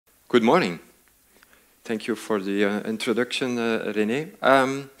Good morning. Thank you for the introduction, René.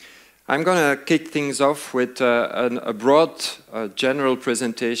 I'm going to kick things off with a broad, general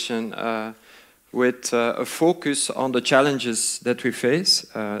presentation with a focus on the challenges that we face,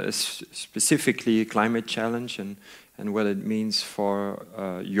 specifically climate challenge and what it means for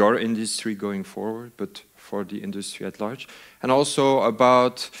your industry going forward, but for the industry at large. And also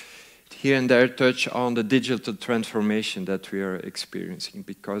about here and there touch on the digital transformation that we are experiencing,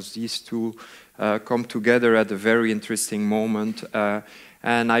 because these two come together at a very interesting moment.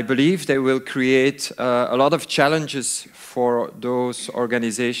 And I believe they will create a lot of challenges for those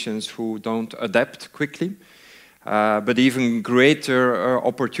organizations who don't adapt quickly, but even greater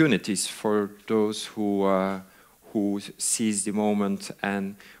opportunities for those who seize the moment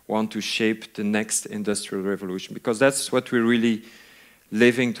and want to shape the next industrial revolution, because that's what we're really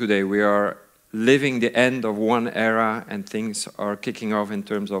living today. We are living the end of one era, and things are kicking off in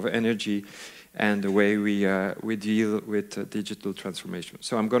terms of energy and the way we deal with digital transformation.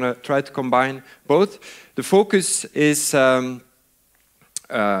 So I'm going to try to combine both. The focus is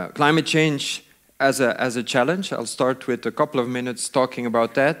climate change as a challenge. I'll start with a couple of minutes talking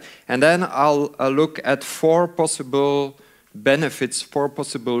about that, and then I'll look at four possible benefits, four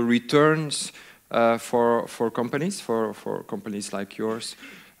possible returns for companies, for companies like yours,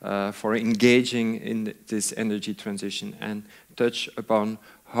 for engaging in this energy transition, and touch upon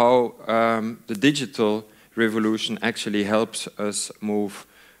how the digital revolution actually helps us move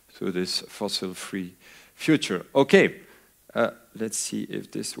to this fossil-free future. Okay, let's see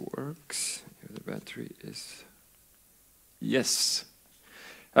if this works. If the battery is... Yes.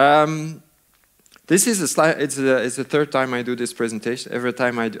 This is a slide. It's the third time I do this presentation. Every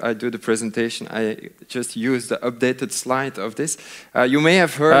time I do the presentation, I just use the updated slide of this. You may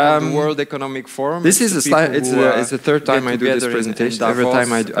have heard of the World Economic Forum. This is a slide. It's the third time I do this presentation. Every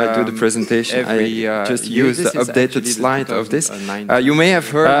time I do the presentation, I just use the updated slide of this. You may have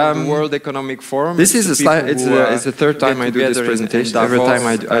heard of the World Economic Forum. This is a slide. It's the third time I do this presentation. Every time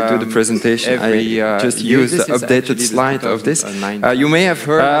I do the presentation, I just use the updated slide of this. You may have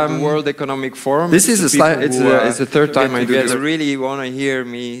heard of the World Economic Forum. This is a slide. It's the third time I do this. You really want to hear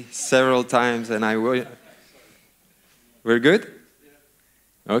me several times, and I will. We're good?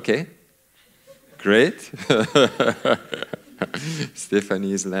 Okay. Great.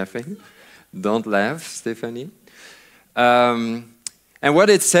 Stephanie is laughing. Don't laugh, Stephanie. And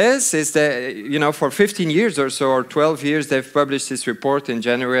what it says is that, you know, for 15 years or so, or 12 years, they've published this report in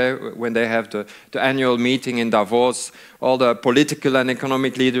January when they have the annual meeting in Davos. All the political and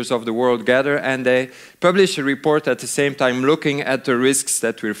economic leaders of the world gather, and they publish a report at the same time looking at the risks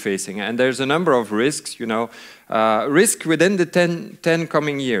that we're facing. And there's a number of risks, you know, risk within the 10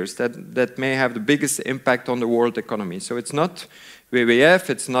 coming years that may have the biggest impact on the world economy. So it's not WWF,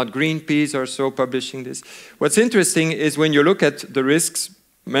 it's not Greenpeace or so publishing this. What's interesting is when you look at the risks,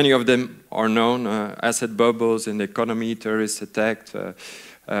 many of them are known, asset bubbles in the economy, terrorist attacks,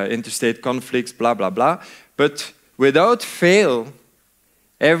 interstate conflicts, blah, blah, blah. But without fail,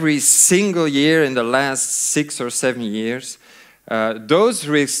 every single year in the last 6 or 7 years, those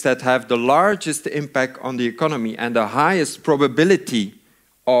risks that have the largest impact on the economy and the highest probability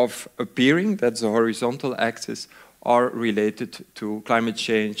of appearing, that's the horizontal axis, are related to climate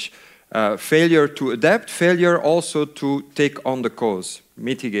change, failure to adapt, failure also to take on the cause,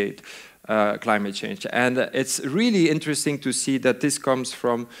 mitigate climate change. And it's really interesting to see that this comes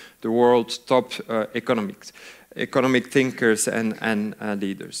from the world's top economic thinkers and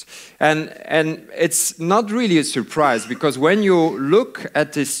leaders. And it's not really a surprise, because when you look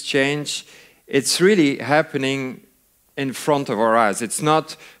at this change, it's really happening in front of our eyes. It's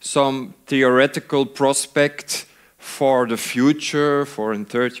not some theoretical prospect for the future, for in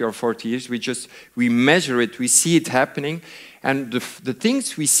 30 or 40 years. We measure it, we see it happening, and the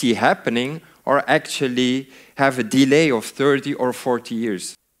things we see happening are actually have a delay of 30 or 40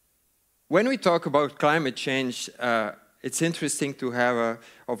 years. When we talk about climate change, it's interesting to have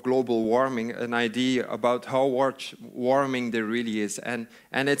of global warming an idea about how warming there really is, and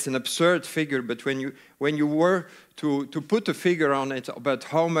it's an absurd figure. But when you were to put a figure on it about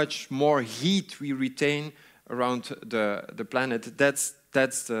how much more heat we retain around the planet, that's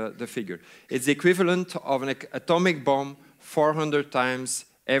the figure. It's the equivalent of an atomic bomb 400 times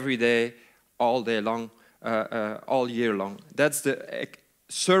every day, all day long, all year long. That's the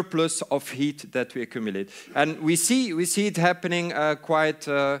surplus of heat that we accumulate. And we see it happening quite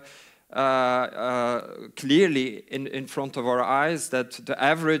clearly in front of our eyes, that the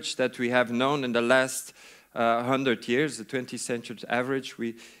average that we have known in the last 100 years, the 20th century average,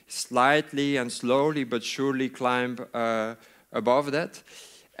 we slightly and slowly but surely climb above that.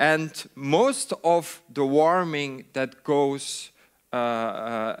 And most of the warming that goes,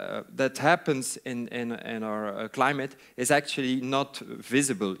 that happens in our climate is actually not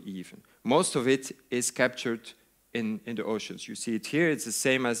visible even. Most of it is captured in the oceans. You see it here, it's the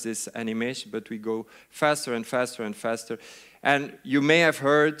same as this animation, but we go faster and faster and faster. And you may have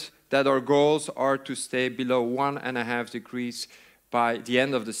heard that our goals are to stay below 1.5 degrees by the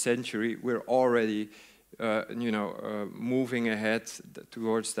end of the century. We're already moving ahead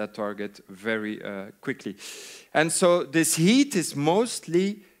towards that target very quickly. And so this heat is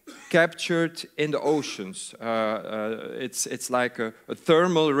mostly captured in the oceans. It's like a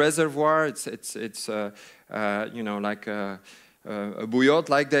thermal reservoir. It's like a bouillotte,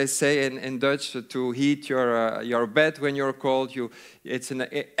 like they say in Dutch, to heat your bed when you're cold. It's an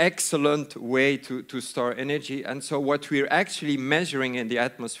excellent way to store energy. And so what we're actually measuring in the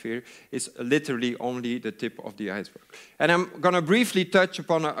atmosphere is literally only the tip of the iceberg. And I'm going to briefly touch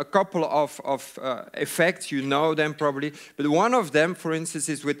upon a couple of effects. You know them probably. But one of them, for instance,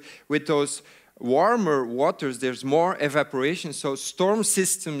 is with those warmer waters, there's more evaporation, so storm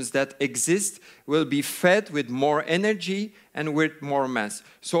systems that exist will be fed with more energy and with more mass.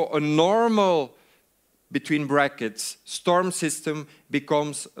 So a normal, between brackets, storm system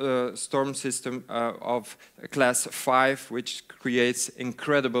becomes a storm system of class 5, which creates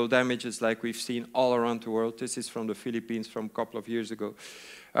incredible damages like we've seen all around the world. This is from the Philippines from a couple of years ago.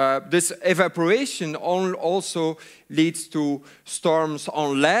 This evaporation also leads to storms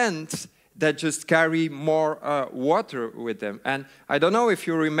on land that just carry more water with them. And I don't know if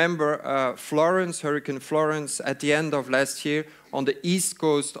you remember Florence, Hurricane Florence, at the end of last year on the east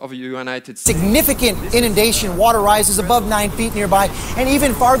coast of the United States. Significant inundation, water rises above 9 feet nearby, and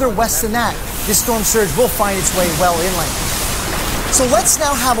even farther west than that, this storm surge will find its way well inland. So let's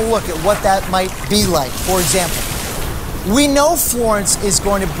now have a look at what that might be like. For example, we know Florence is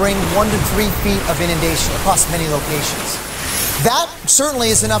going to bring 1 to 3 feet of inundation across many locations. That certainly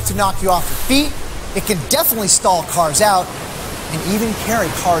is enough to knock you off your feet. It can definitely stall cars out and even carry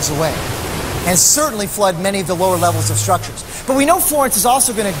cars away, and certainly flood many of the lower levels of structures. But we know Florence is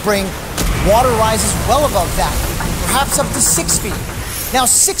also going to bring water rises well above that, perhaps up to 6 feet. Now,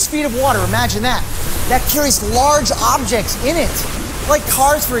 6 feet of water, imagine that. That carries large objects in it, like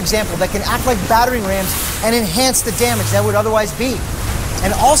cars, for example, that can act like battering rams and enhance the damage that would otherwise be.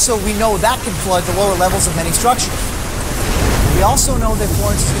 And also, we know that can flood the lower levels of many structures. We also know that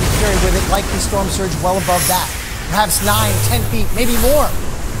Florence is going to carry with it likely storm surge well above that, perhaps 9, 10 feet, maybe more.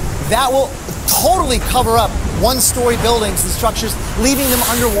 That will totally cover up one-story buildings and structures, leaving them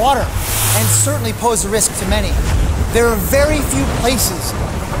underwater, and certainly pose a risk to many. There are very few places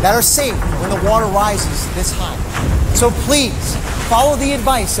that are safe when the water rises this high. So please, follow the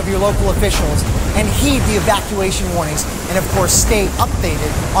advice of your local officials and heed the evacuation warnings, and of course, stay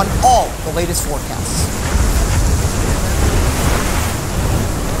updated on all the latest forecasts.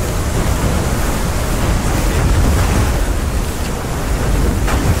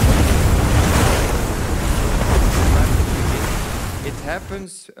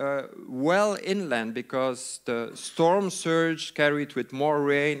 Happens well inland because the storm surge carried with more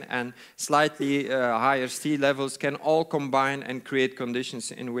rain and slightly higher sea levels can all combine and create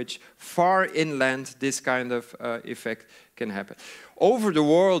conditions in which far inland this kind of effect can happen. Over the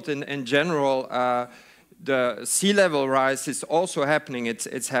world in general, the sea level rise is also happening.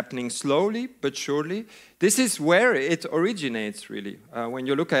 It's happening slowly but surely. This is where it originates, really. When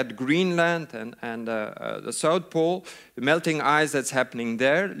you look at Greenland and the South Pole, the melting ice that's happening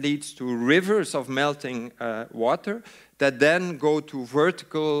there leads to rivers of melting water that then go to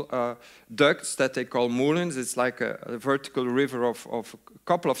vertical ducts that they call moulins. It's like a vertical river of a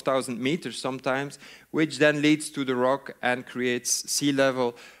couple of thousand meters sometimes, which then leads to the rock and creates sea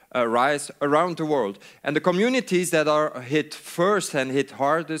level rise around the world. And the communities that are hit first and hit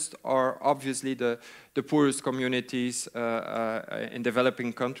hardest are obviously the poorest communities in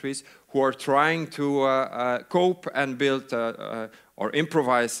developing countries who are trying to cope and build or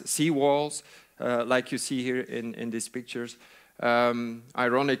improvise seawalls, like you see here in these pictures.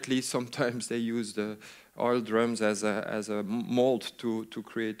 Ironically, sometimes they use the oil drums as a mold to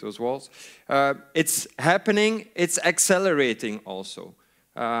create those walls. It's happening, it's accelerating also.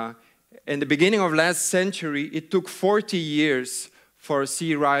 In the beginning of last century, it took 40 years for a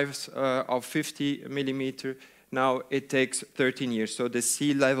sea rise of 50 millimeter. Now it takes 13 years. So the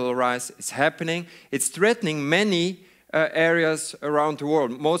sea level rise is happening. It's threatening many areas around the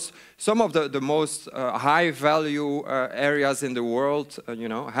world. Some of the most high-value areas in the world,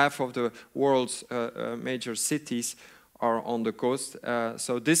 half of the world's major cities are on the coast.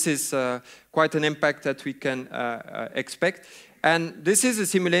 So this is quite an impact that we can expect. And this is a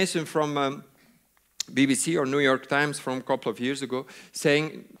simulation from BBC or New York Times from a couple of years ago,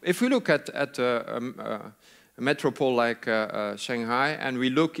 saying if we look at a metropole like Shanghai, and we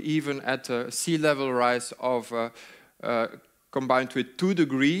look even at a sea level rise of combined with 2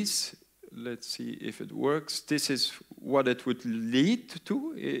 degrees, let's see if it works. This is what it would lead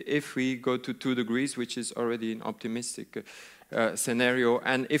to if we go to 2 degrees, which is already an optimistic scenario.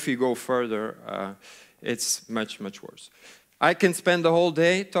 And if we go further, it's much, much worse. I can spend the whole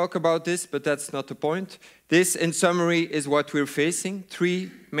day talk about this, but that's not the point. This, in summary, is what we're facing. 3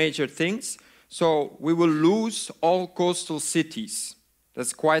 major things. So we will lose all coastal cities.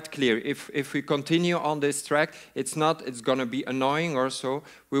 That's quite clear. If we continue on this track, it's going to be annoying or so.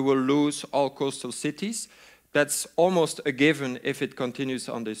 We will lose all coastal cities. That's almost a given if it continues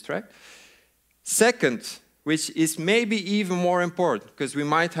on this track. Second, which is maybe even more important, because we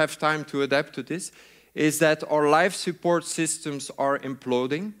might have time to adapt to this, is that our life support systems are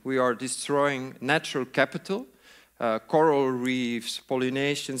imploding. We are destroying natural capital. Coral reefs,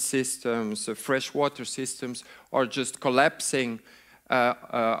 pollination systems, freshwater systems are just collapsing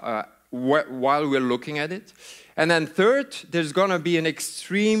while we're looking at it. And then third, there's going to be an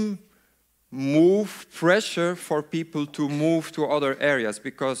extreme pressure for people to move to other areas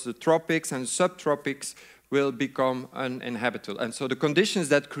because the tropics and subtropics will become uninhabitable. And so the conditions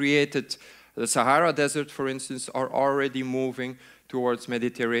that created the Sahara Desert, for instance, are already moving towards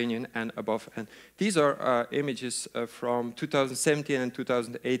Mediterranean and above. And these are images from 2017 and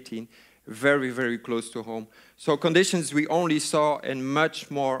 2018, very, very close to home. So conditions we only saw in much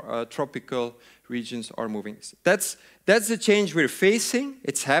more tropical regions are moving. That's the change we're facing.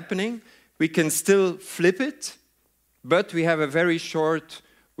 It's happening. We can still flip it, but we have a very short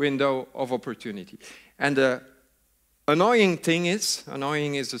window of opportunity. And the annoying thing is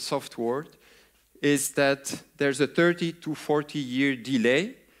a soft word, is that there's a 30 to 40 year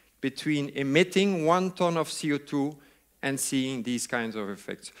delay between emitting 1 ton of CO2 and seeing these kinds of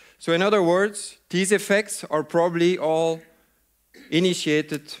effects. So in other words, these effects are probably all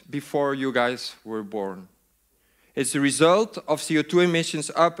initiated before you guys were born. It's the result of CO2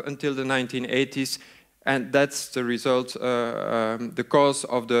 emissions up until the 1980s, and that's the result, the cause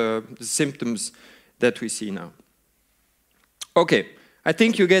of the symptoms that we see now. Okay, I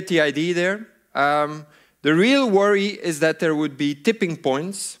think you get the idea there. The real worry is that there would be tipping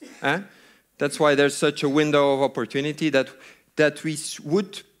points. That's why there's such a window of opportunity, that we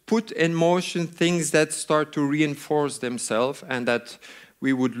would put in motion things that start to reinforce themselves, and that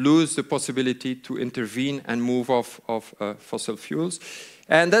we would lose the possibility to intervene and move off of fossil fuels.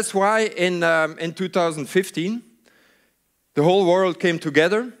 And that's why in 2015, the whole world came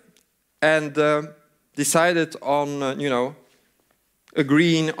together and decided on,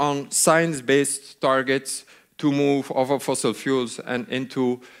 agreeing on science-based targets to move off of fossil fuels and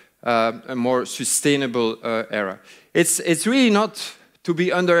into a more sustainable era. It's really not to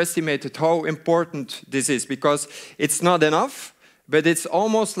be underestimated how important this is, because it's not enough, but it's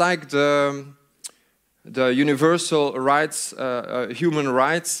almost like the universal rights, human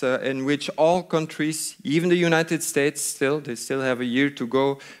rights, in which all countries, even the United States they still have a year to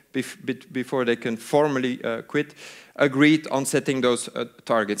go before they can formally quit, agreed on setting those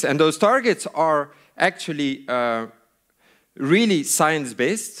targets. And those targets are actually really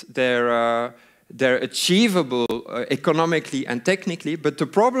science-based. They're achievable economically and technically, but the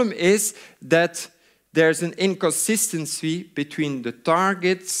problem is that there's an inconsistency between the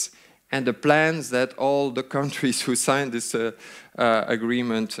targets and the plans that all the countries who signed this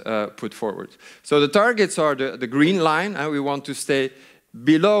agreement put forward. So the targets are the green line, and we want to stay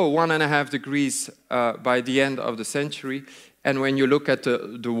below 1.5 degrees by the end of the century. And when you look at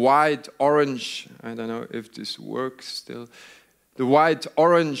the wide orange, I don't know if this works still, the wide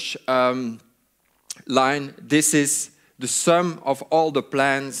orange line, this is the sum of all the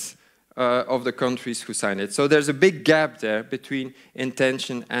plans of the countries who signed it. So there's a big gap there between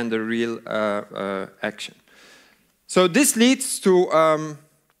intention and the real action. So this leads to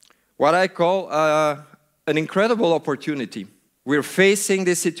what I call an incredible opportunity. We're facing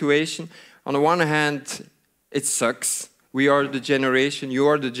this situation. On the one hand, it sucks. We are the generation, you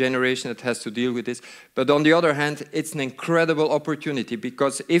are the generation that has to deal with this. But on the other hand, it's an incredible opportunity,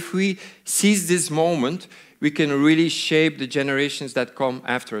 because if we seize this moment, we can really shape the generations that come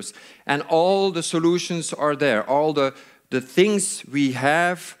after us. And all the solutions are there. All the things we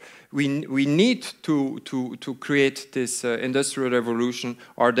have, we need to create this industrial revolution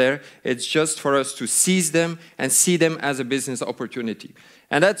are there. It's just for us to seize them and see them as a business opportunity.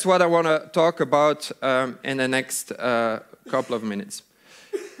 And that's what I want to talk about in the next couple of minutes.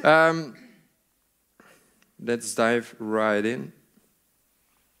 let's dive right in.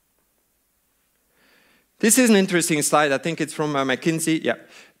 This is an interesting slide. I think it's from McKinsey. Yeah,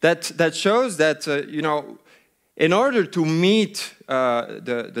 that shows that you know, in order to meet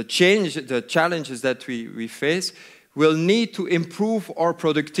the challenges that we face, we'll need to improve our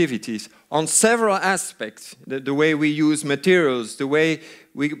productivities on several aspects. The way we use materials, the way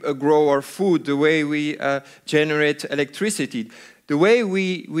we grow our food, the way we generate electricity, the way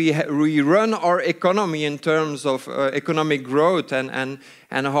we run our economy in terms of economic growth and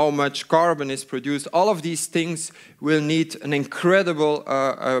how much carbon is produced. All of these things will need an incredible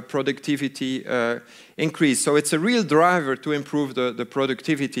productivity increase. So it's a real driver to improve the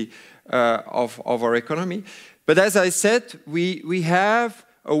productivity of our economy. But as I said, we have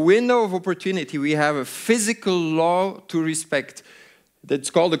a window of opportunity. We have a physical law to respect.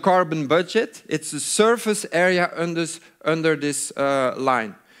 That's called the carbon budget. It's the surface area under this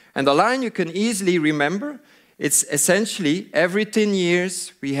line. And the line you can easily remember. It's essentially every 10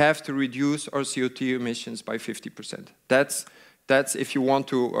 years we have to reduce our CO2 emissions by 50%. That's if you want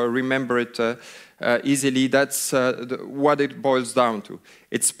to remember it easily, that's what it boils down to.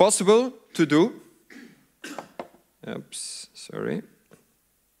 It's possible to do. Oops, sorry.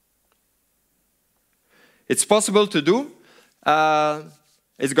 It's possible to do.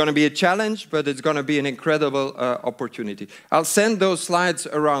 It's going to be a challenge, but it's going to be an incredible opportunity. I'll send those slides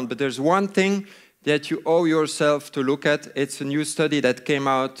around, but there's one thing that you owe yourself to look at. It's a new study that came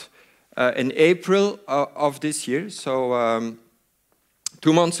out in April of this year, so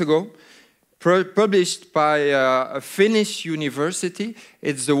 2 months ago, published by a Finnish university.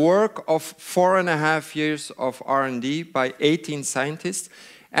 It's the work of 4.5 years of R&D by 18 scientists,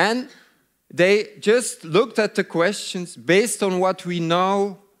 and they just looked at the questions based on what we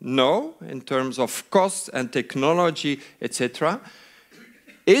now know in terms of cost and technology, etc.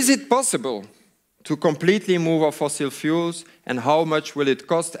 Is it possible to completely move off fossil fuels, and how much will it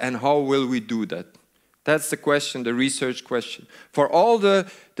cost, and how will we do that? That's the question, the research question, for all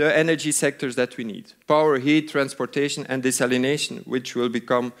the energy sectors that we need. Power, heat, transportation, and desalination, which will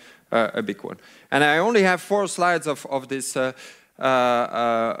become a big one. And I only have 4 slides of this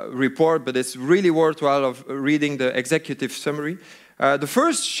report, but it's really worthwhile of reading the executive summary. The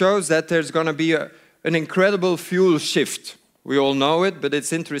first shows that there's going to be an incredible fuel shift. We all know it, but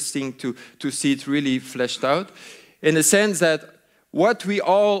it's interesting to see it really fleshed out, in the sense that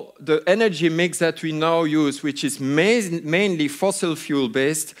the energy mix that we now use, which is mainly fossil fuel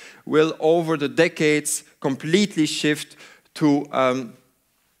based, will over the decades completely shift to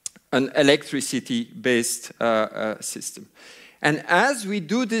an electricity based system. And as we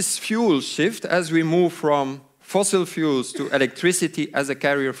do this fuel shift, as we move from fossil fuels to electricity as a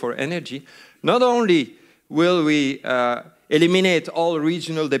carrier for energy, not only will we eliminate all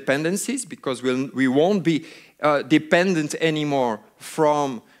regional dependencies, because we won't be dependent anymore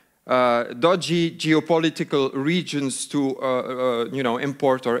from dodgy geopolitical regions to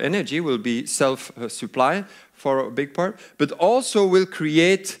import our energy. We'll be self-supply for a big part, but also will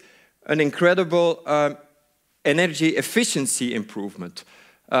create an incredible energy efficiency improvement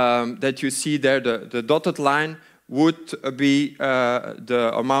that you see there. The dotted line would be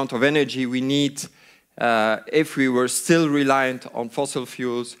the amount of energy we need if we were still reliant on fossil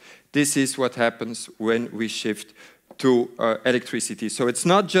fuels. This is what happens when we shift to electricity. So it's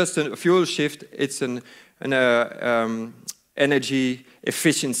not just a fuel shift, it's an energy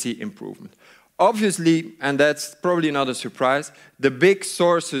efficiency improvement. Obviously, and that's probably not a surprise, the big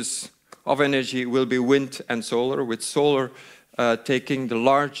sources of energy will be wind and solar, with solar taking the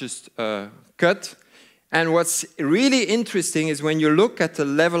largest cut. And what's really interesting is when you look at the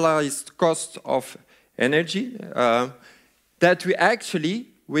levelized cost of energy, that we actually,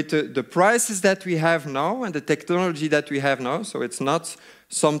 with the prices that we have now and the technology that we have now, so it's not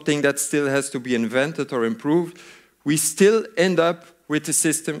something that still has to be invented or improved, we still end up with a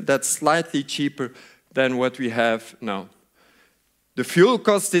system that's slightly cheaper than what we have now. The fuel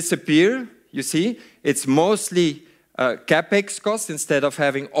costs disappear, you see. It's mostly CapEx costs instead of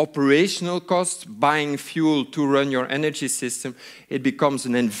having operational costs, buying fuel to run your energy system. It becomes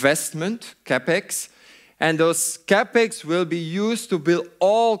an investment, CapEx. And those CapEx will be used to build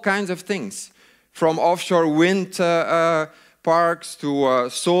all kinds of things, from offshore wind parks to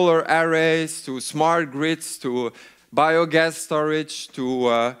solar arrays, to smart grids, to biogas storage,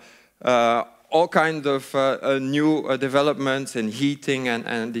 to all kinds of new developments in heating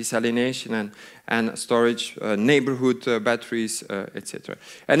and desalination and storage, neighborhood batteries, etc.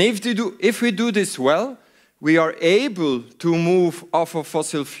 And if we do this well, we are able to move off of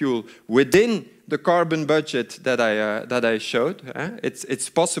fossil fuel within the carbon budget that I showed. It's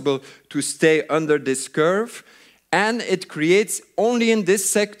possible to stay under this curve, and it creates, only in this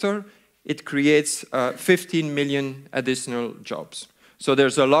sector, it creates 15 million additional jobs. So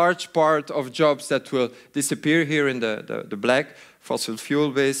there's a large part of jobs that will disappear here in the black, fossil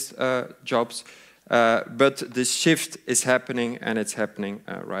fuel-based jobs, but this shift is happening, and it's happening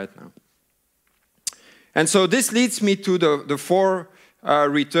right now. And so this leads me to the four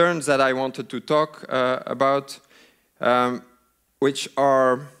returns that I wanted to talk about, which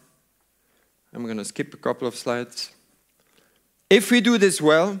are, I'm going to skip a couple of slides. If we do this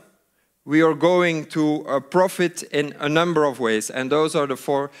well, we are going to profit in a number of ways, and those are the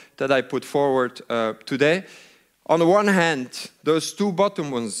four that I put forward today. On the one hand, those two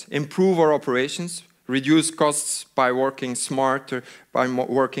bottom ones improve our operations, reduce costs by working smarter, by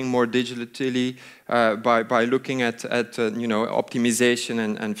working more digitally, by looking at optimization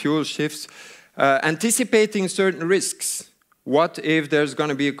and fuel shifts, anticipating certain risks. What if there's going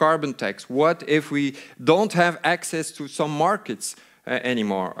to be a carbon tax? What if we don't have access to some markets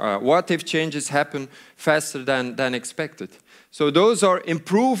anymore? What if changes happen faster than expected? So those are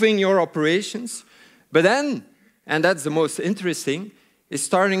improving your operations. But then, and that's the most interesting, is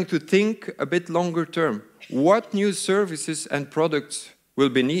starting to think a bit longer term. What new services and products will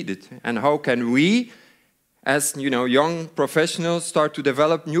be needed? And how can we, as young professionals, start to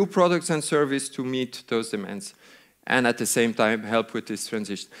develop new products and services to meet those demands? And at the same time, help with this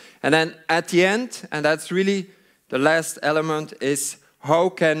transition. And then at the end, and that's really the last element, is how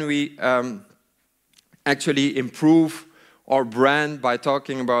can we actually improve our brand by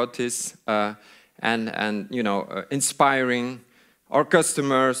talking about this and inspiring our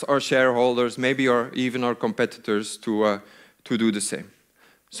customers, our shareholders, maybe even our competitors to do the same.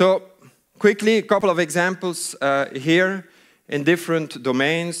 So quickly, a couple of examples here in different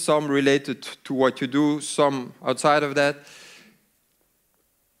domains, some related to what you do, some outside of that.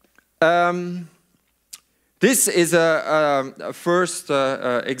 This is a first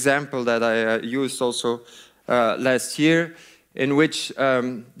example that I used also last year, in which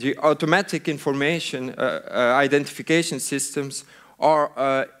the automatic information identification systems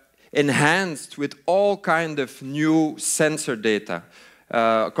are enhanced with all kind of new sensor data,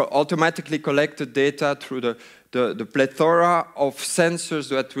 automatically collected data through the plethora of sensors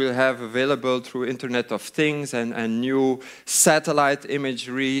that we'll have available through Internet of Things and new satellite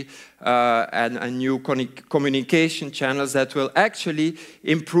imagery and new communication channels that will actually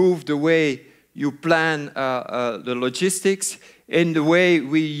improve the way you plan the logistics, in the way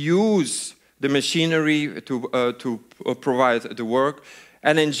we use the machinery to provide the work,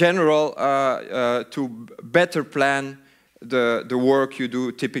 and in general to better plan the work you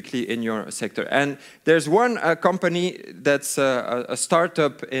do typically in your sector. And there's one company that's a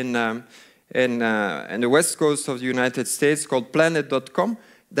startup in the west coast of the United States called Planet.com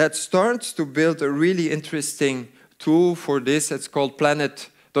that starts to build a really interesting tool for this. It's called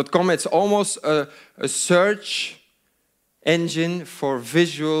Planet.com. It's almost a search engine for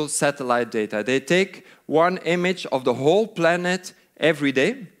visual satellite data. They take one image of the whole planet every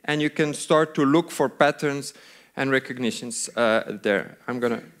day, and you can start to look for patterns and recognitions there. I'm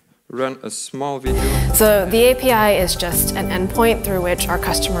going to run a small video. So the API is just an endpoint through which our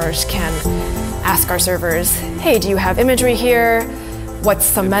customers can ask our servers, hey, do you have imagery here? What's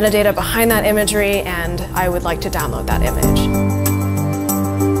some metadata behind that imagery? And I would like to download that image.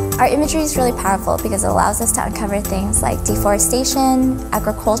 Our imagery is really powerful because it allows us to uncover things like deforestation,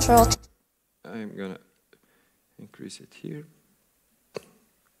 agricultural. I'm going to increase it here.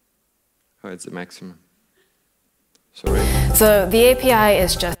 Oh, it's the maximum. Sorry. So the API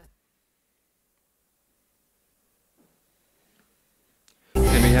is just...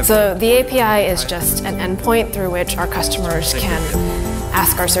 So the API is just an endpoint through which our customers can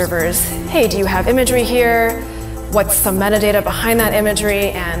ask our servers, hey, do you have imagery here? What's some metadata behind that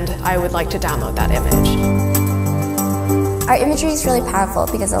imagery? And I would like to download that image. Our imagery is really powerful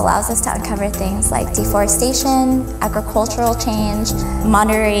because it allows us to uncover things like deforestation, agricultural change,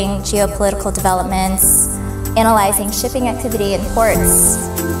 monitoring geopolitical developments, analyzing shipping activity in ports.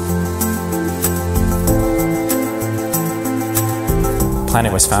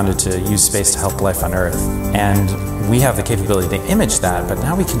 Planet was founded to use space to help life on Earth, and we have the capability to image that, but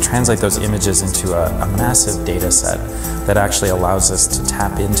now we can translate those images into a massive data set that actually allows us to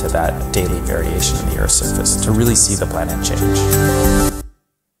tap into that daily variation in the Earth's surface to really see the planet change.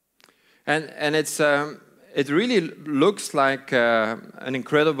 And it really looks like an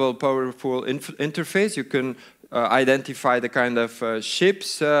incredible, powerful interface. You can identify the kind of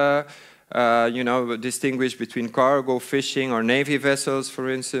ships you know, distinguish between cargo, fishing, or navy vessels, for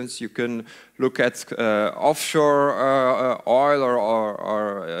instance. You can look at offshore oil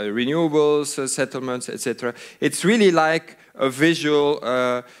or renewables settlements, etc. It's really like a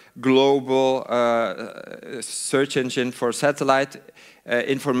visual global search engine for satellite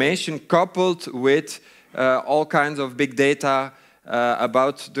information coupled with all kinds of big data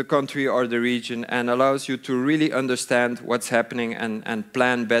about the country or the region, and allows you to really understand what's happening and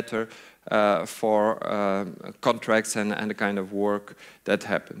plan better for contracts and the kind of work that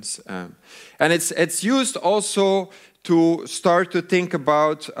happens. And it's used also to start to think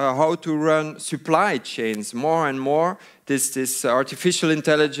about how to run supply chains more and more. This artificial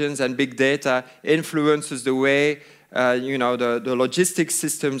intelligence and big data influences the way you know, the logistics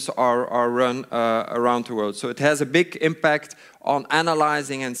systems are run around the world. So it has a big impact on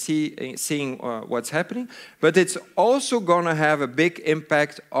analyzing and seeing what's happening, but it's also going to have a big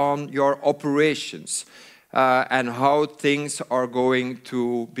impact on your operations and how things are going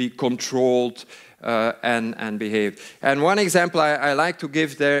to be controlled and behave. And one example I like to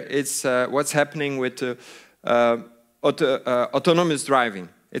give there is what's happening with autonomous driving.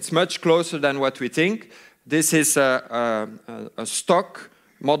 It's much closer than what we think. This is a stock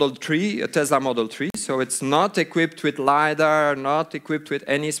Model 3, a Tesla Model 3, so it's not equipped with LiDAR, not equipped with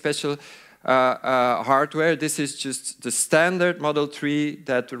any special hardware. This is just the standard Model 3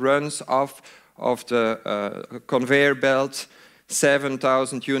 that runs off of the conveyor belt,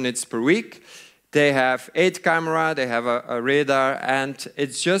 7,000 units per week. They have 8 cameras, they have a radar, and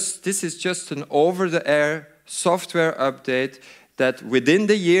this is just an over-the-air software update that within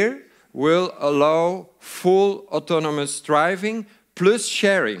the year will allow full autonomous driving plus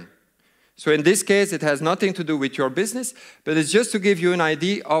sharing. So in this case, it has nothing to do with your business, but it's just to give you an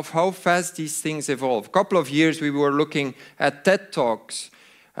idea of how fast these things evolve. A couple of years we were looking at TED Talks,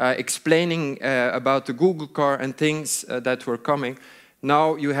 explaining about the Google car and things that were coming.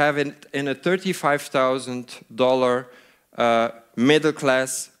 Now you have it in a $35,000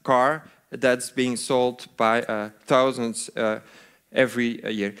 middle-class car that's being sold by thousands every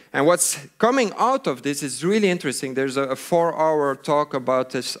year. And what's coming out of this is really interesting. There's a 4-hour talk about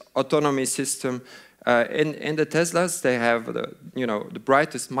this autonomy system in the Teslas. They have the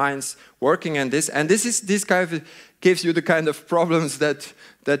brightest minds working on this, and this kind of gives you the kind of problems that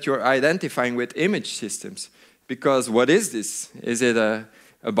you're identifying with image systems. Because what is this? Is it a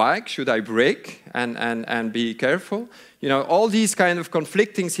bike? Should I brake and be careful? You know, all these kind of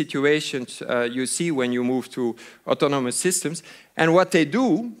conflicting situations you see when you move to autonomous systems. And what they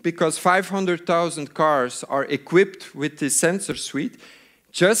do, because 500,000 cars are equipped with this sensor suite,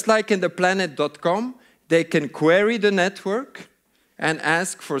 just like in the planet.com, they can query the network and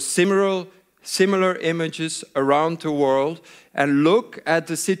ask for similar images around the world and look at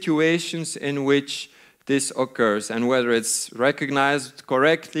the situations in which this occurs and whether it's recognized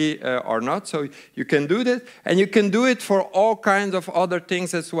correctly or not. So you can do that, and you can do it for all kinds of other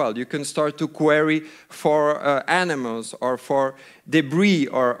things as well. You can start to query for animals or for debris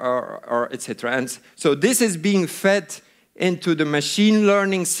or etc. And so this is being fed into the machine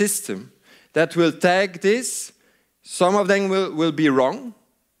learning system that will tag this. Some of them will be wrong,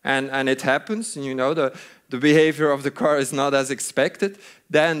 and it happens. You know, the behavior of the car is not as expected.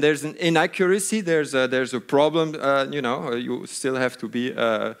 Then there's an inaccuracy, there's a problem, you know, you still have to be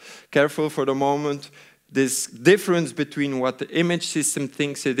careful for the moment. This difference between what the image system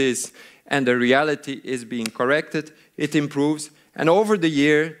thinks it is and the reality is being corrected, it improves. And over the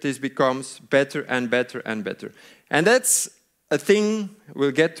year, this becomes better and better and better. And that's a thing,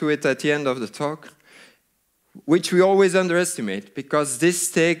 we'll get to it at the end of the talk, which we always underestimate, because this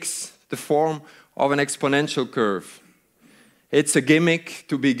takes the form of an exponential curve. It's a gimmick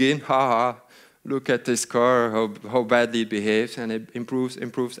to begin, haha, look at this car, how badly it behaves, and it improves,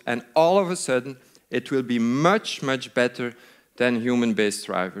 and all of a sudden, it will be much, much better than human-based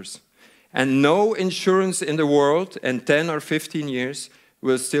drivers. And no insurance in the world in 10 or 15 years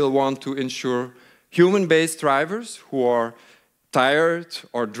will still want to insure human-based drivers who are tired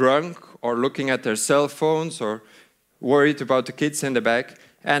or drunk or looking at their cell phones or worried about the kids in the back.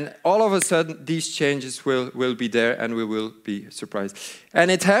 And all of a sudden, these changes will be there, and we will be surprised. And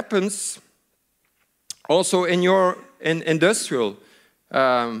it happens also in your industrial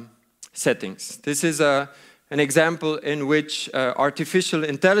settings. This is an example in which artificial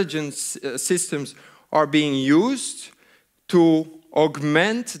intelligence systems are being used to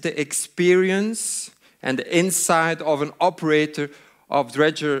augment the experience and the insight of an operator of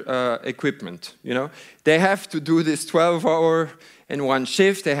dredger equipment. You know, they have to do this 12-hour in one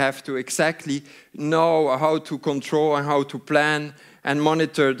shift. They have to exactly know how to control and how to plan and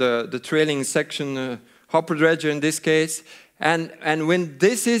monitor the trailing section hopper dredger in this case. And when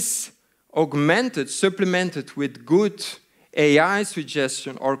this is augmented, supplemented with good AI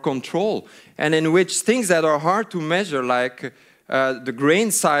suggestion or control, and in which things that are hard to measure, like the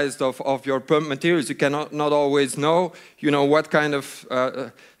grain size of your pump materials, you cannot not always know, what kind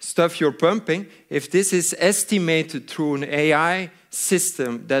of stuff you're pumping. If this is estimated through an AI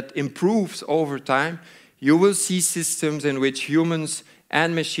system that improves over time, you will see systems in which humans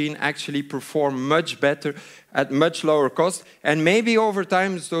and machine actually perform much better at much lower cost. And maybe over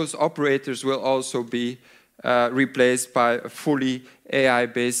time, those operators will also be replaced by fully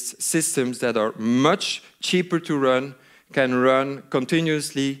AI-based systems that are much cheaper to run, can run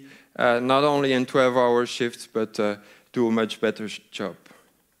continuously, not only in 12-hour shifts, but do a much better job.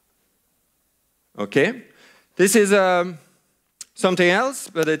 Okay? This is something else,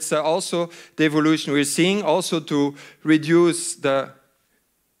 but it's also the evolution we're seeing, also to reduce the...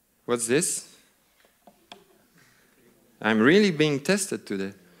 What's this? I'm really being tested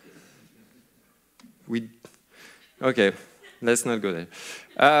today. Okay, let's not go there.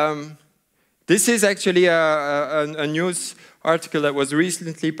 This is actually a news article that was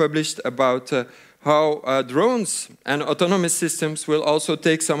recently published about how drones and autonomous systems will also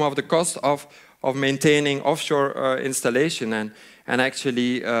take some of the cost of maintaining offshore installation and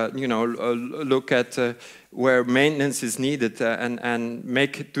actually look at where maintenance is needed and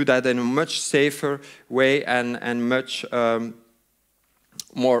do that in a much safer way and much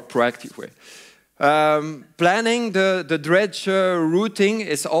more proactive way. Planning the dredge routing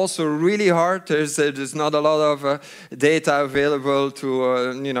is also really hard. There's not a lot of data available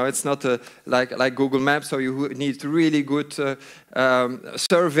to, it's not like Google Maps, so you need really good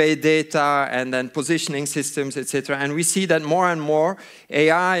survey data and then positioning systems, etc. And we see that more and more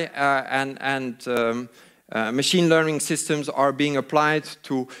AI and machine learning systems are being applied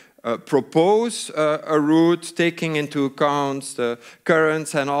to propose a route taking into account the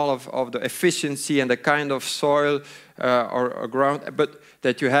currents and all of the efficiency and the kind of soil or ground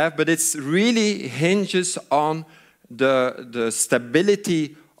that you have. But it's really hinges on the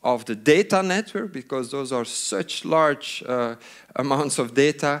stability of the data network, because those are such large amounts of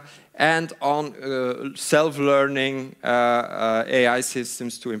data, and on self-learning AI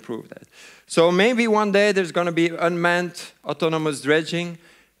systems to improve that. So maybe one day there's going to be unmanned autonomous dredging,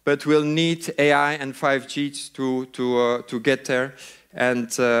 but we'll need AI and 5G to get there, and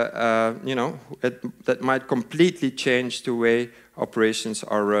that might completely change the way operations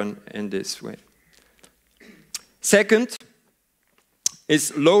are run in this way. Second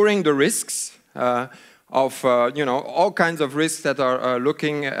is lowering the risks of all kinds of risks that are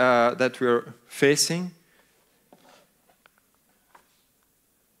that we're facing.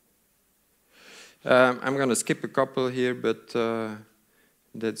 I'm going to skip a couple here, but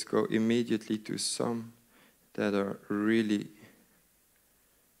let's go immediately to some that are really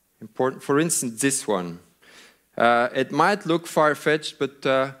important. For instance, this one. It might look far-fetched, but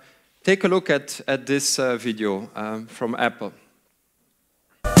take a look at this video from Apple.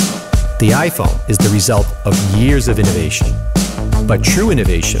 The iPhone is the result of years of innovation. But true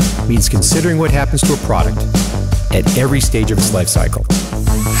innovation means considering what happens to a product at every stage of its life cycle.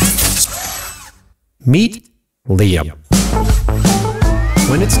 Meet Liam.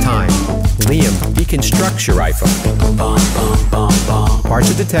 When it's time, Liam deconstructs your iPhone.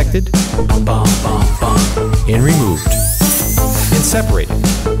 Parts are detected and removed and separated,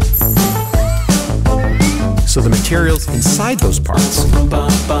 so the materials inside those parts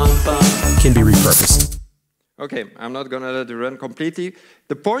can be repurposed. Okay, I'm not going to let it run completely.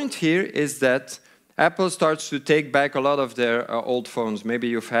 The point here is that Apple starts to take back a lot of their old phones. Maybe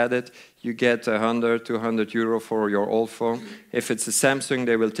you've had it. You get 100, 200 euro for your old phone. If it's a Samsung,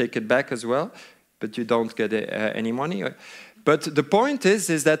 they will take it back as well, but you don't get any money. But the point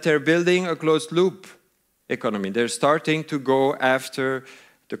is that they're building a closed loop economy. They're starting to go after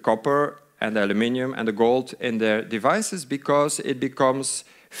the copper and the aluminum and the gold in their devices, because it becomes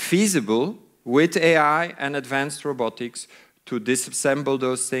feasible with AI and advanced robotics to disassemble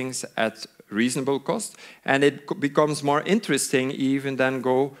those things at reasonable cost, and it becomes more interesting even than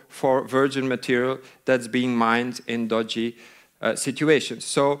go for virgin material that's being mined in dodgy situations.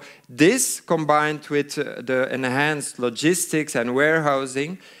 So this, combined with the enhanced logistics and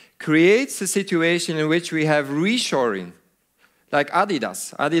warehousing, creates a situation in which we have reshoring. Like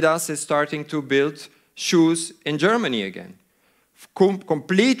Adidas. Adidas is starting to build shoes in Germany again.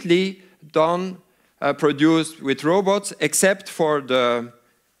 Completely done, produced with robots, except for the,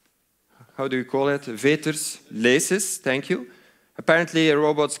 how do you call it? Veters, laces, thank you. Apparently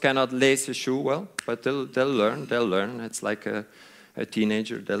robots cannot lace a shoe well, but they'll learn. It's like a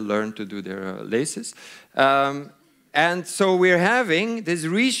teenager, they'll learn to do their laces. And so we're having this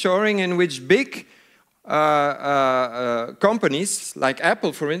reshoring in which big companies, like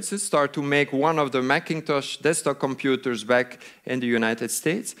Apple, for instance, start to make one of the Macintosh desktop computers back in the United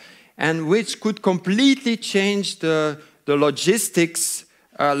States, and which could completely change the logistics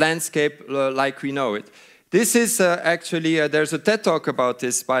landscape like we know it. This is actually, there's a TED Talk about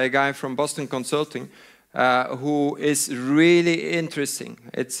this by a guy from Boston Consulting who is really interesting.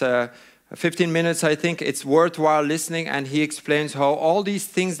 It's 15 minutes, I think. It's worthwhile listening, and he explains how all these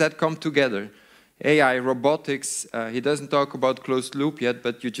things that come together, AI, robotics, he doesn't talk about closed loop yet,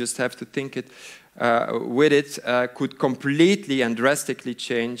 but you just have to think it with it, could completely and drastically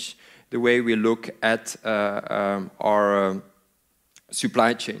change the way we look at our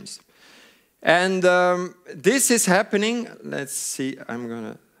supply chains. And this is happening, let's see,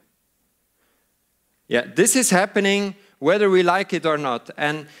 this is happening whether we like it or not.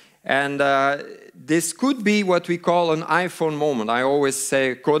 And this could be what we call an iPhone moment. I always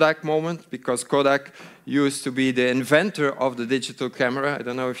say Kodak moment, because Kodak used to be the inventor of the digital camera. I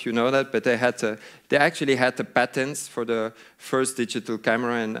don't know if you know that, but they actually had the patents for the first digital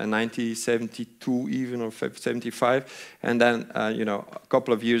camera in 1972 even, or 75. And then, you know, a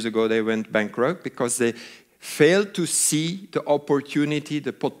couple of years ago they went bankrupt because they failed to see the opportunity,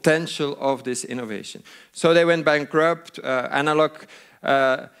 the potential of this innovation. So they went bankrupt, analog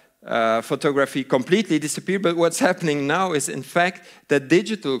photography completely disappeared, but what's happening now is, in fact, that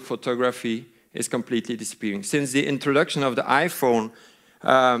digital photography is completely disappearing. Since the introduction of the iPhone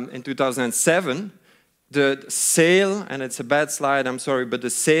in 2007, the sale, and it's a bad slide, I'm sorry, but the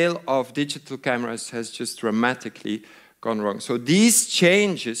sale of digital cameras has just dramatically gone wrong. So these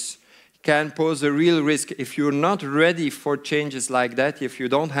changes can pose a real risk if you're not ready for changes like that, if you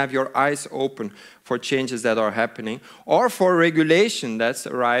don't have your eyes open for changes that are happening, or for regulation that's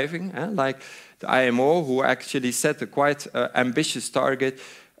arriving, like the IMO, who actually set a quite ambitious target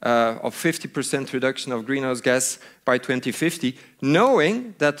of 50% reduction of greenhouse gas by 2050,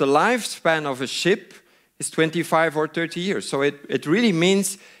 knowing that the lifespan of a ship is 25 or 30 years. So it really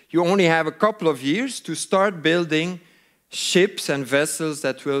means you only have a couple of years to start building ships and vessels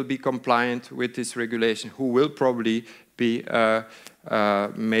that will be compliant with this regulation, who will probably be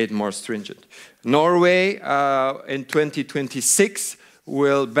made more stringent. Norway in 2026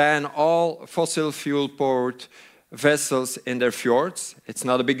 will ban all fossil fuel powered vessels in their fjords. It's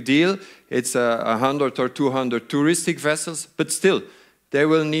not a big deal. It's 100 or 200 touristic vessels, but still, they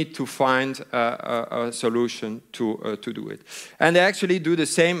will need to find a solution to do it. And they actually do the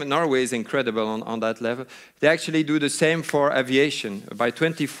same. Norway is incredible on that level. They actually do the same for aviation. By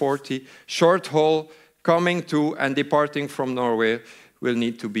 2040, short haul coming to and departing from Norway will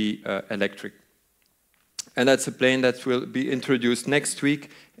need to be electric. And that's a plane that will be introduced next week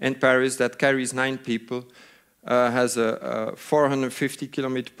in Paris that carries 9 people, has a 450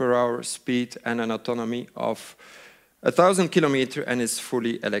 km/h speed and an autonomy of 1,000 kilometers, and is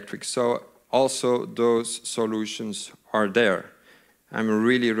fully electric. So also those solutions are there. I'm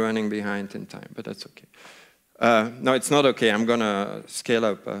really running behind in time, but that's okay. No, it's not okay. I'm gonna scale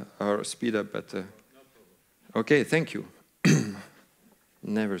up or speed up, but okay, thank you.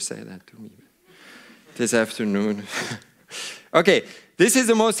 Never say that to me this afternoon. Okay, this is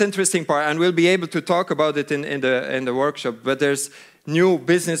the most interesting part, and we'll be able to talk about it in the workshop, but there's new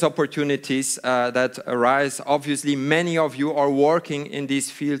business opportunities that arise. Obviously, many of you are working in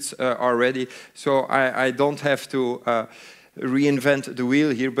these fields already, so I don't have to reinvent the wheel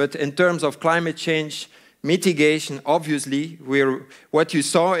here. But in terms of climate change mitigation, obviously, what you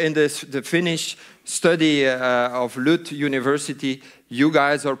saw in the Finnish study of Lund University, you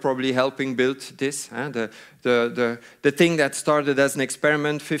guys are probably helping build this. The thing that started as an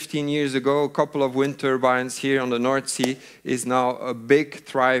experiment 15 years ago, a couple of wind turbines here on the North Sea, is now a big,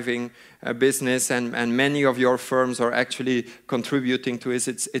 thriving business, and many of your firms are actually contributing to it.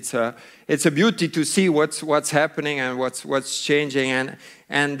 It's a beauty to see what's happening and what's changing,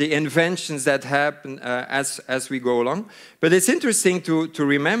 and the inventions that happen as we go along. But it's interesting to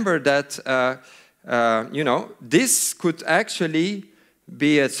remember that you know, this could actually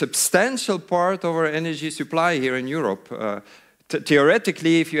be a substantial part of our energy supply here in Europe.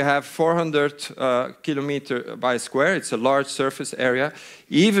 Theoretically, if you have 400 kilometers by square, it's a large surface area.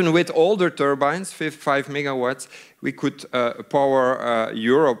 Even with older turbines, 5 megawatts, we could power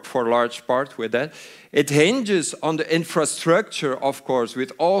Europe for a large part with that. It hinges on the infrastructure, of course,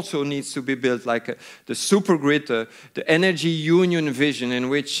 which also needs to be built, like the supergrid, the energy union vision, in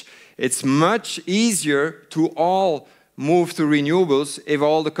which it's much easier to all move to renewables if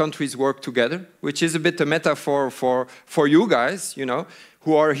all the countries work together, which is a bit a metaphor for you guys, you know,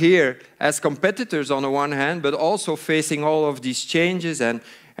 who are here as competitors on the one hand, but also facing all of these changes and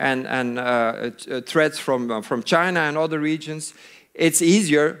threats from China and other regions. It's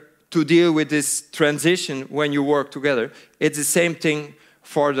easier to deal with this transition when you work together. It's the same thing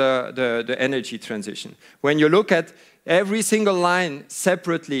for the energy transition. When you look at every single line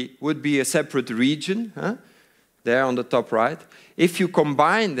separately would be a separate region, there on the top right. If you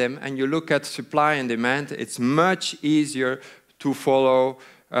combine them and you look at supply and demand, it's much easier to follow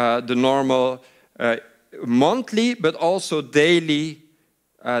the normal monthly but also daily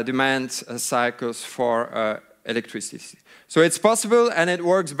demand cycles for electricity. So it's possible, and it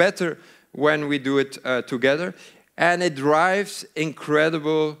works better when we do it together, and it drives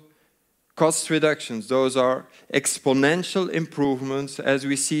incredible cost reductions. Those are exponential improvements as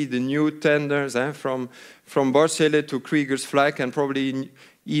we see the new tenders from Borssele to Kriegers Flak, and probably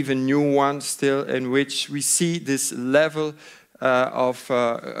even new ones still, in which we see this level of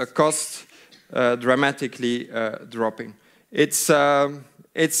cost dramatically dropping. It's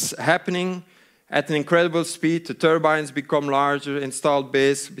happening at an incredible speed. The turbines become larger, installed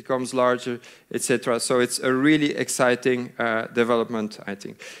base becomes larger, etc. So it's a really exciting development, I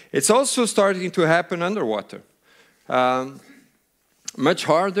think. It's also starting to happen underwater. Much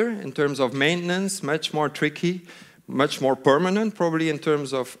harder in terms of maintenance, much more tricky, much more permanent probably in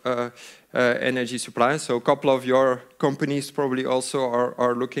terms of energy supply. So a couple of your companies probably also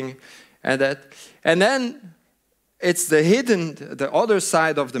are looking at that. And then it's the other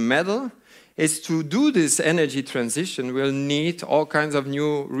side of the medal, is to do this energy transition, we'll need all kinds of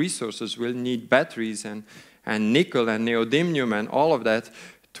new resources. We'll need batteries and nickel and neodymium and all of that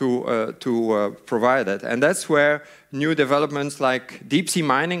to provide that. And that's where new developments like deep sea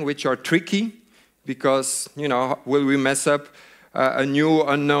mining, which are tricky because, you know, will we mess up a new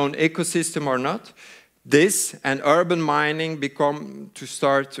unknown ecosystem or not? This and urban mining become to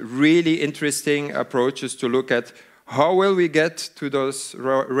start really interesting approaches to look at how will we get to those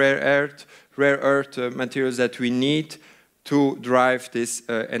rare earth materials that we need to drive this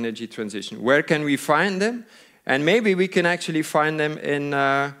energy transition. Where can we find them? And maybe we can actually find them in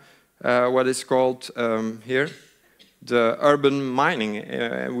what is called here, the urban mining.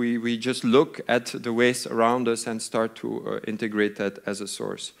 We just look at the waste around us and start to integrate that as a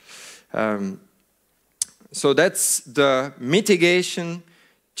source. So that's the mitigation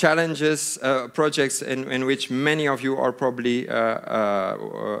challenges, projects in which many of you are probably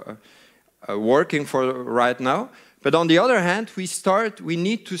working for right now. But on the other hand, we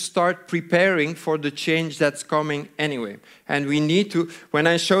need to start preparing for the change that's coming anyway. And we need to, when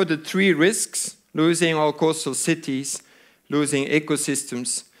I show the 3 risks, losing all coastal cities, losing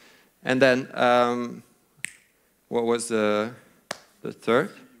ecosystems, and then, what was the third?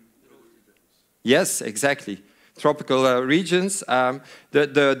 Yes, exactly. Tropical regions.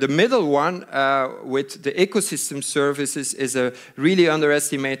 The middle one with the ecosystem services is a really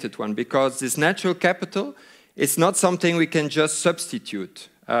underestimated one, because this natural capital is not something we can just substitute.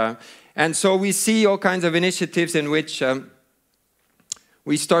 And so we see all kinds of initiatives in which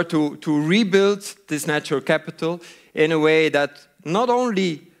we start to rebuild this natural capital in a way that not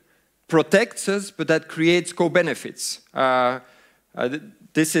only protects us, but that creates co-benefits.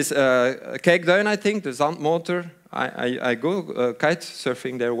 This is Kijkduin, I think, the Zandmotor. I go kite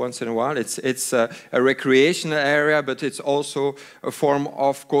surfing there once in a while. It's a recreational area, but it's also a form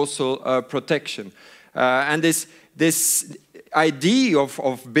of coastal protection. And this idea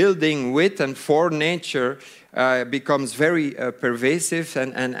of building with and for nature becomes very pervasive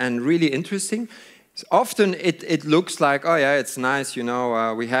and really interesting. Often it looks like, oh yeah, it's nice, you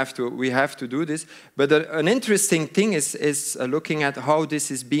know, we have to do this. But an interesting thing is looking at how this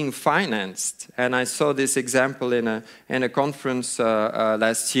is being financed. And I saw this example in a conference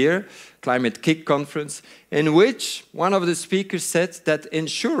last year, Climate Kick conference, in which one of the speakers said that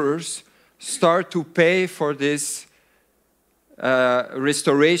insurers start to pay for this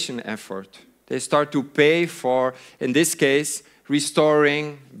restoration effort. They start to pay for, in this case,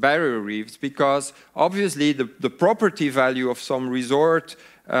 restoring barrier reefs, because obviously the property value of some resort,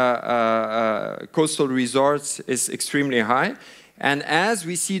 coastal resorts is extremely high. And as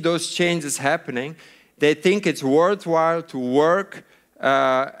we see those changes happening, they think it's worthwhile to work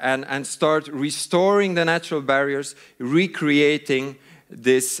and start restoring the natural barriers, recreating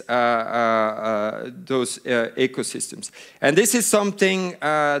those ecosystems. And this is something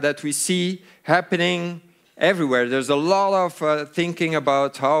that we see happening everywhere. There's a lot of thinking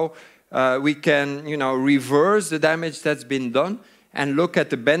about how we can, you know, reverse the damage that's been done. and look at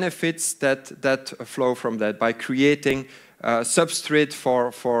the benefits that flow from that by creating substrate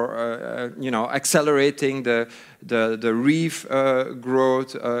for you know, accelerating the reef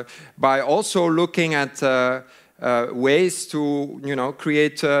growth, by also looking at ways to, you know,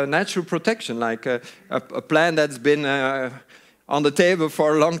 create natural protection, like a plan that's been on the table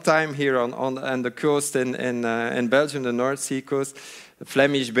for a long time here on the coast in Belgium, the North Sea coast, the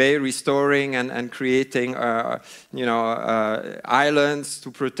Flemish Bay, restoring and creating, you know, islands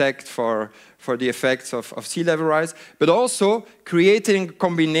to protect for the effects of sea level rise, but also creating a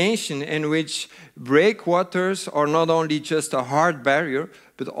combination in which breakwaters are not only just a hard barrier,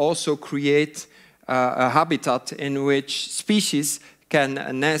 but also create a habitat in which species can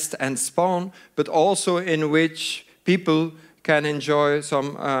nest and spawn, but also in which people can enjoy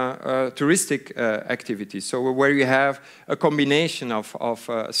some touristic activities. So where you have a combination of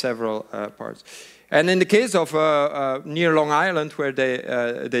several parts. And in the case of near Long Island, where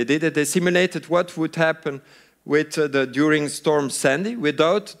they did it, they simulated what would happen with during Storm Sandy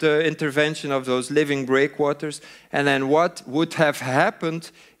without the intervention of those living breakwaters, and then what would have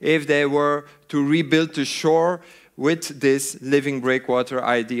happened if they were to rebuild the shore with this living breakwater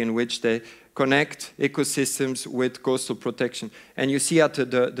idea in which they connect ecosystems with coastal protection. And you see that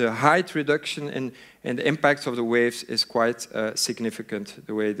the height reduction and the impacts of the waves is quite significant,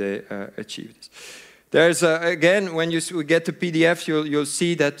 the way they achieve this. There's, again, when you get the PDF, you'll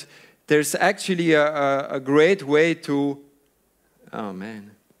see that there's actually a great way to,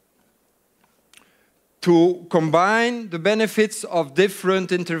 to combine the benefits of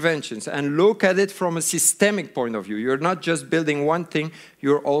different interventions and look at it from a systemic point of view. You're not just building one thing,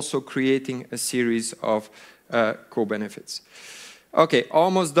 you're also creating a series of co-benefits. Okay,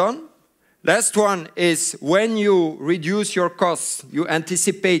 almost done. Last one is when you reduce your costs, you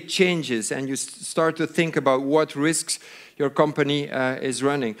anticipate changes and you start to think about what risks your company is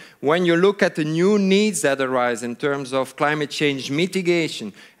running. When you look at the new needs that arise in terms of climate change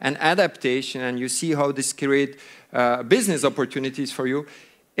mitigation and adaptation, and you see how this creates business opportunities for you,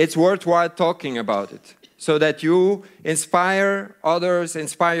 it's worthwhile talking about it so that you inspire others,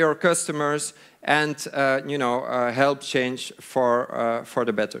 inspire your customers, and you know, help change for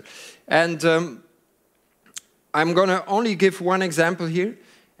the better. And I'm going to only give one example here.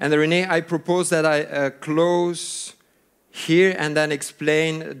 And René, I propose that I close here and then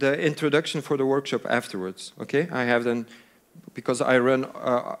explain the introduction for the workshop afterwards. Okay? I have then, because I run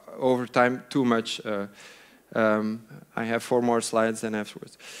over time too much, I have 4 more slides then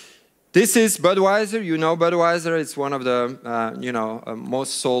afterwards. This is Budweiser. You know Budweiser. It's one of the you know,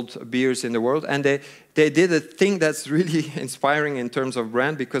 most sold beers in the world. And they did a thing that's really inspiring in terms of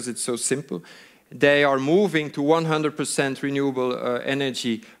brand because it's so simple. They are moving to 100% renewable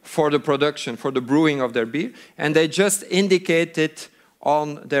energy for the production, for the brewing of their beer. And they just indicate it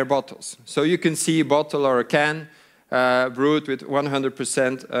on their bottles. So you can see a bottle or a can brewed with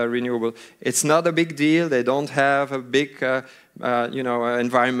 100% renewable. It's not a big deal. They don't have a big you know,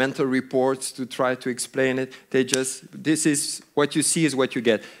 environmental reports to try to explain it. They just, this is what you see is what you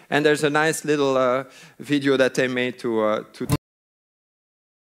get. And there's a nice little video that they made to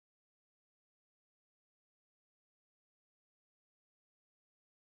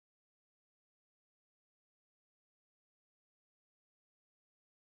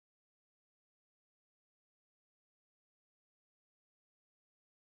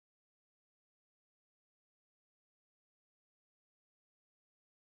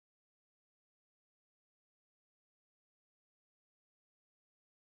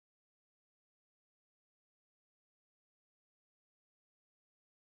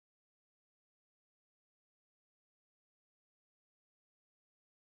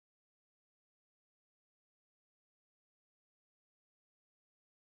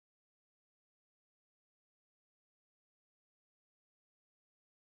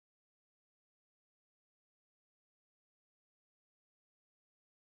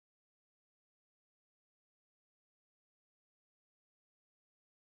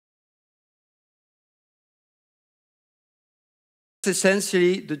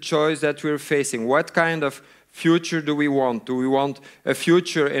essentially the choice that we're facing. What kind of future do we want? Do we want a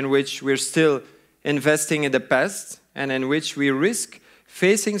future in which we're still investing in the past and in which we risk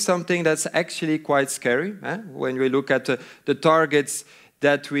facing something that's actually quite scary? When we look at the targets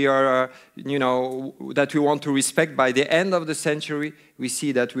that we are, you know, that we want to respect by the end of the century, we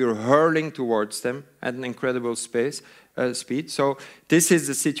see that we're hurling towards them at an incredible speed. So this is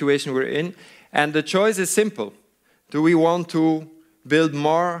the situation we're in. And the choice is simple. Do we want to build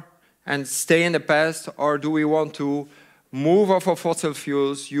more and stay in the past, or do we want to move off of fossil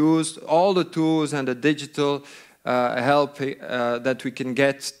fuels, use all the tools and the digital help that we can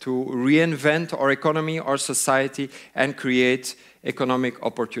get to reinvent our economy, our society, and create economic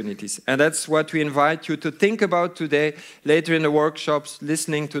opportunities. And that's what we invite you to think about today, later in the workshops,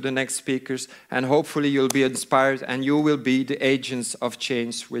 listening to the next speakers, and hopefully you'll be inspired and you will be the agents of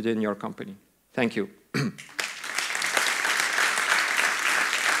change within your company. Thank you.